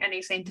timing. And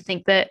he seemed to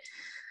think that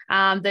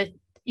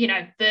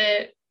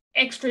the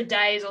extra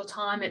days or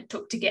time it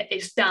took to get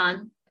this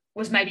done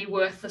was maybe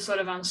worth the sort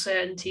of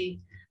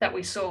uncertainty that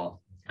we saw.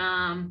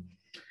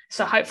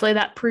 So hopefully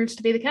that proves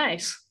to be the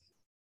case.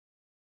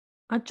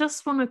 I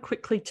just want to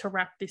quickly to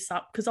wrap this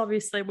up, because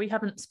obviously we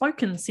haven't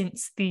spoken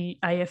since the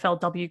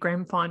AFLW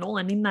Grand Final,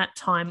 and in that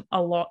time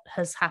a lot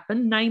has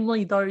happened,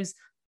 namely those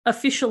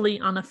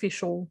officially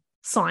unofficial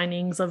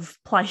signings of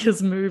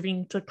players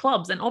moving to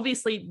clubs. And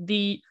obviously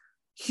the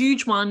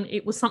huge one,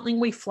 it was something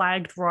we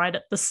flagged right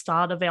at the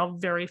start of our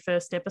very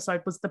first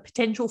episode, was the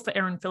potential for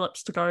Erin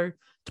Phillips to go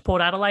to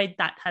Port Adelaide.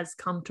 That has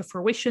come to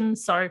fruition.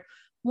 So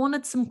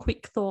wanted some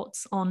quick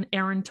thoughts on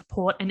Erin to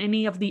Port and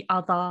any of the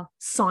other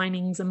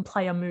signings and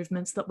player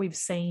movements that we've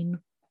seen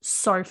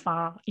so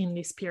far in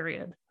this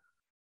period.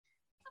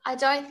 I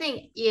don't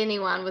think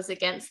anyone was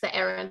against the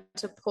Erin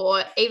to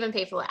Port, even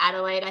people at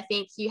Adelaide. I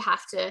think you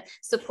have to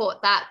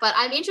support that. But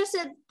I'm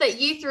interested that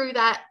you threw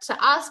that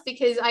to us,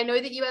 because I know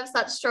that you have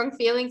such strong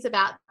feelings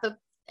about the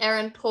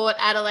Erin Port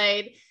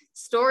Adelaide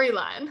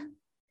storyline.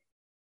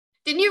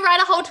 Didn't you write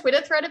a whole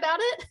Twitter thread about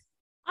it?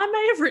 I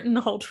may have written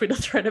a whole Twitter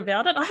thread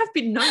about it. I have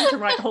been known to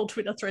write whole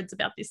Twitter threads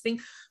about this thing.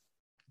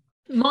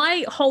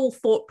 My whole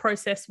thought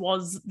process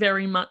was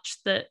very much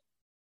that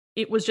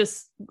it was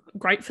just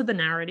great for the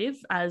narrative,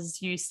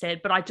 as you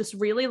said, but I just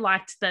really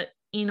liked that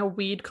in a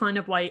weird kind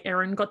of way,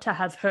 Erin got to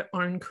have her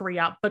own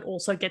career, but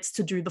also gets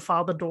to do the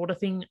father-daughter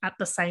thing at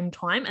the same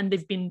time. And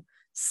they've been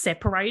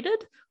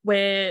separated,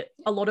 where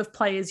a lot of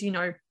players,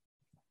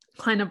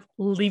 kind of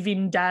live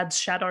in dad's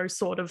shadow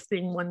sort of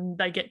thing when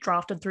they get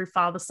drafted through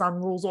father-son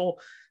rules, or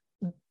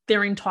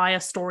their entire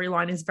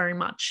storyline is very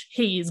much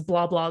he is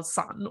blah blah's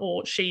son,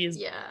 or she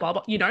is blah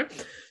blah,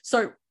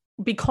 So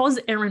because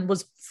Erin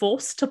was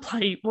forced to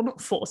play, well, not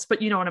forced,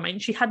 but you know what I mean,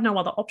 she had no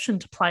other option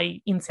to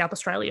play in South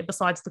Australia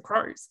besides the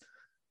Crows.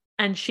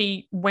 And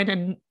she went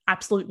and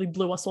absolutely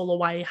blew us all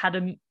away, had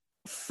a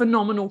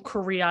phenomenal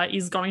career,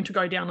 is going to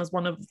go down as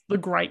one of the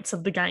greats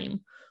of the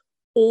game,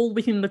 all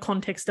within the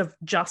context of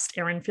just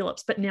Erin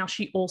Phillips. But now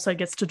she also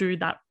gets to do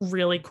that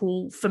really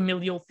cool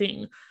familial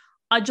thing.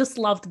 I just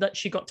loved that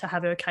she got to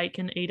have her cake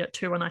and eat it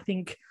too. And I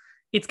think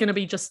it's going to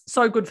be just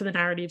so good for the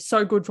narrative,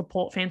 so good for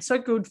Port fans, so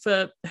good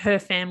for her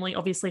family.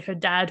 Obviously, her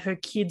dad, her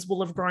kids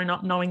will have grown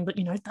up knowing that,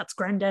 that's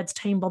granddad's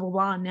team, blah, blah,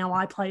 blah. And now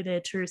I play there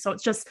too. So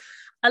it's just,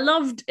 I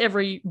loved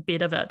every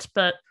bit of it.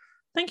 But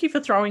thank you for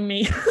throwing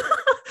me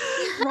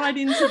right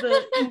into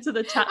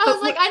the chat. I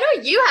was like, I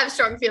know you have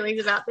strong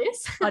feelings about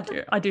this.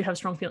 I do have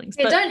strong feelings.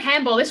 Yeah, but don't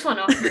handball this one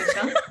off,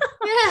 Marissa.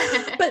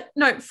 Yeah. But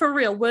no, for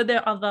real, were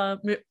there other,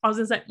 I was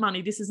going to say,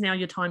 Marnie, this is now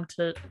your time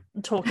to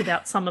talk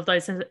about some of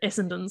those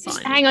Essendon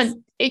signings. Hang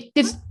on.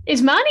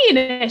 Is Marnie an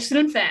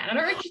Essendon fan? I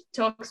don't know if she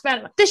talks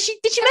about it. Did she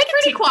make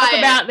a TikTok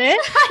about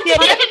this? Yeah,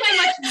 I haven't made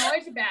much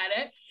noise about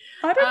it.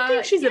 I don't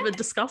think she's ever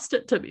discussed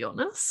it, to be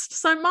honest.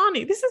 So,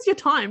 Marnie, this is your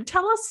time.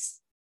 Tell us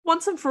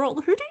once and for all,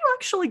 who do you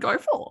actually go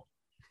for?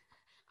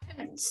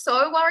 I'm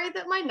so worried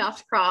that my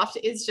Nutcraft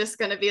is just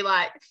going to be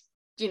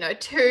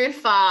too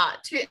far.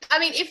 I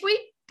mean, if we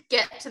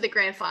get to the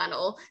grand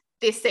final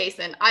this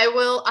season, I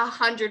will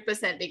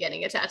 100% be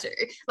getting a tattoo.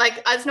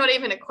 It's not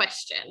even a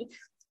question.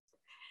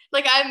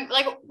 I'm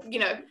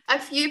a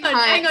few pints.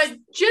 Hang on,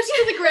 just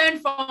to the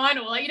grand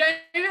final. You don't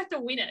even have to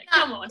win it.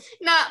 Come on.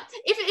 Nah,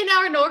 if in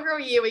our inaugural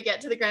year we get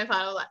to the grand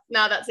final,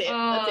 that's it.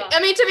 That's it. I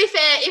mean, to be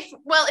fair,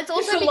 it's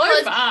also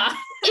because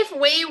if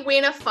we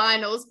win a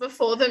finals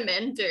before the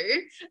men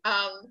do,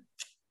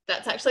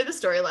 that's actually the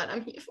storyline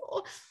I'm here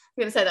for.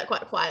 I'm going to say that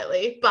quite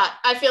quietly, but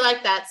I feel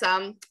like that's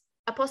a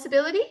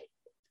possibility.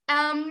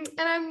 And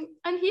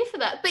I'm here for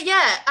that. But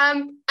yeah,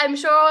 I'm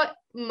sure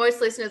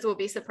most listeners will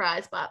be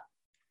surprised, but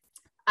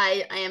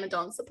I am a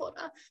Don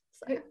supporter.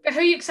 So. Who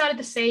are you excited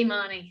to see,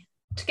 Marnie?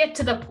 To get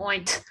to the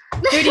point,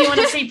 who do you want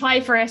to see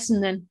play for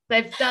Essendon?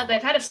 They've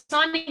had a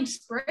signing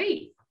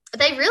spree.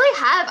 They really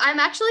have. I'm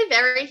actually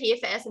very here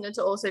for Essendon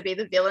to also be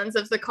the villains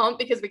of the comp,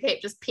 because we keep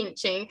just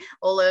pinching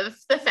all of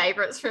the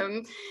favourites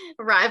from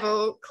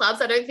rival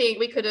clubs. I don't think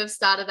we could have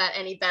started that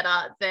any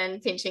better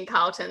than pinching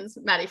Carlton's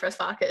Maddie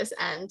Fresfarkas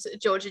and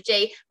Georgia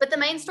G. But the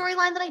main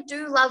storyline that I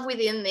do love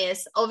within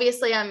this,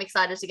 obviously I'm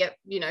excited to get,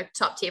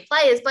 top tier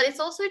players, but it's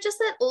also just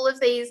that all of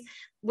these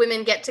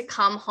women get to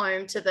come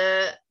home to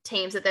the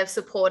teams that they've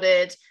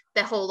supported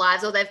their whole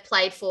lives or they've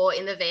played for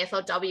in the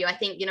VFLW. I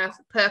think,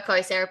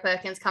 Perko, Sarah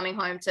Perkins coming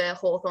home to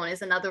Hawthorn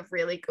is another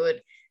really good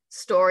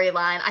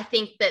storyline. I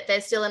think that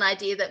there's still an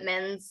idea that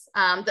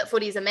that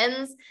footy is a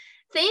men's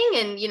thing.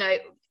 And,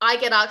 I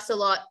get asked a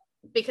lot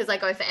because I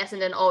go for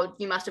Essendon, oh,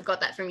 you must have got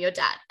that from your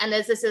dad. And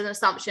there's an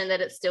assumption that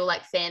it's still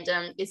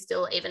fandom is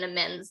still even a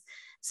men's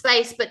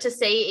space. But to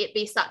see it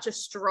be such a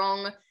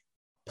strong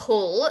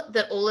pull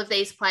that all of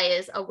these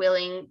players are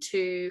willing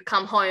to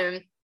come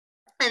home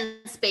and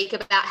speak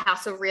about how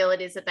surreal it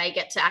is that they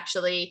get to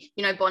actually,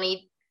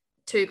 Bonnie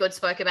Too Good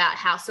spoke about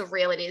how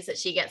surreal it is that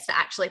she gets to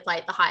actually play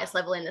at the highest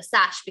level in the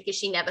sash, because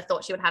she never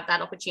thought she would have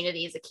that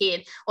opportunity as a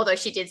kid. Although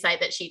she did say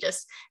that she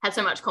just had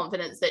so much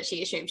confidence that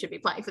she assumed she'd be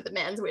playing for the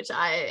men's, which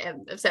I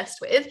am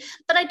obsessed with.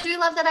 But I do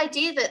love that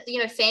idea that,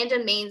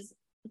 fandom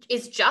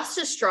is just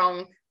as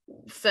strong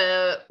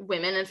for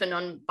women and for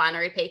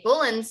non-binary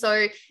people. And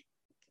so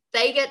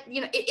they get,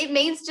 it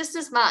means just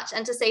as much.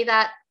 And to see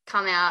that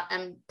come out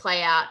and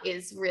play out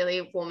is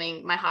really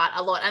warming my heart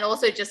a lot. And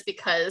also just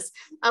because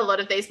a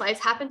lot of these players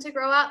happen to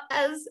grow up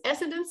as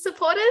Essendon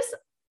supporters,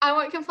 I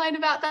won't complain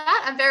about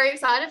that. I'm very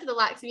excited for the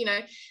likes of,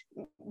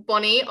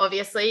 Bonnie,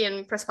 obviously,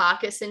 and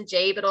Prasparkas and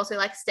G, but also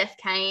like Steph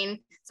Kane,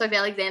 Sophie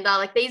Alexander.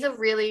 Like, these are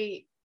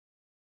really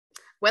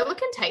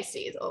well-looking tasty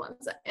is all I'm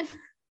saying.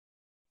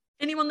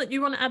 Anyone that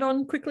you want to add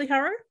on quickly,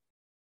 Harrow?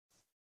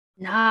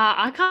 Nah,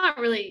 I can't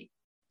really,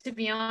 to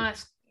be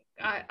honest.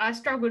 I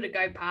struggle to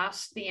go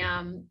past the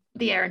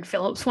Aaron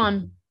Phillips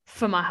one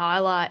for my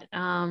highlight.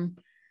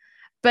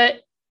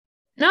 But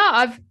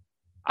no,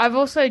 I've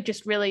also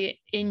just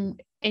really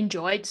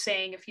enjoyed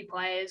seeing a few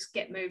players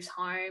get moves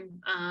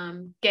home,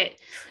 get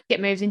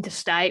moves into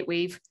state.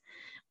 We've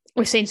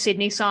seen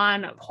Sydney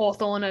sign.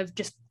 Hawthorn have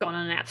just gone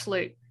on an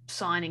absolute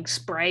signing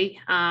spree.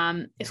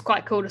 It's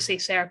quite cool to see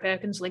Sarah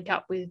Perkins link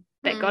up with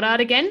Bet Goddard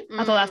again.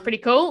 I thought that's pretty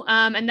cool.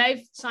 And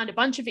they've signed a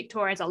bunch of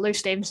Victorians. Like Lou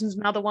Stevenson's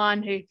another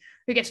one who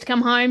gets to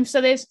come home. So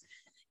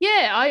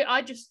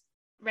I just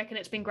reckon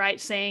it's been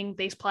great seeing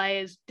these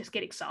players just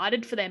get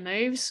excited for their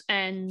moves.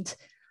 And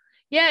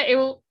it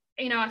will,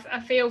 I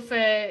feel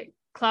for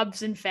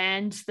clubs and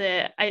fans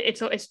that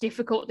it's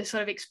difficult, this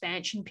sort of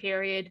expansion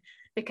period,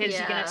 because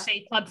you're going to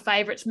see club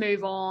favourites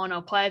move on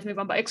or players move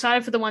on, but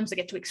excited for the ones that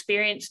get to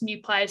experience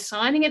new players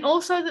signing, and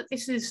also that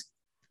this is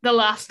the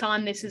last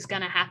time this is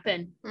going to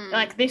happen.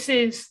 Like, this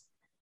is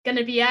going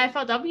to be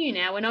AFLW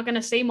now. We're not going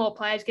to see more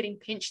players getting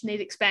pinched in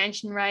these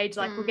expansion raids.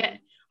 Like, we'll get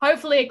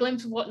hopefully a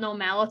glimpse of what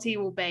normality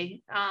will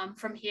be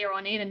from here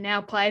on in, and now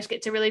players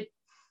get to really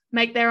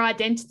make their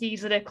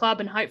identities at a club,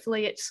 and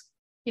hopefully it's,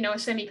 a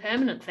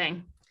semi-permanent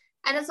thing.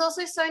 And it's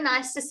also so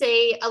nice to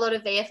see a lot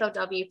of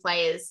VFLW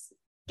players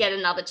get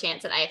another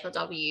chance at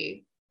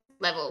AFLW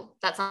level.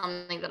 That's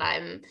something that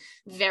I'm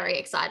very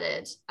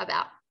excited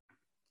about.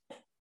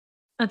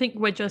 I think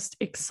we're just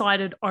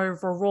excited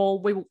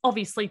overall. We will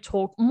obviously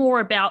talk more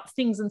about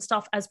things and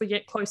stuff as we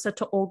get closer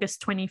to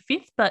August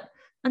 25th, but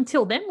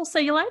until then, we'll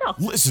see you later.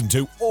 Listen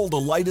to all the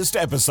latest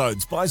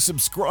episodes by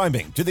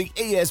subscribing to the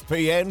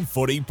ESPN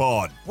Footy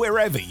Pod,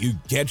 wherever you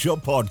get your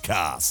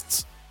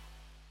podcasts.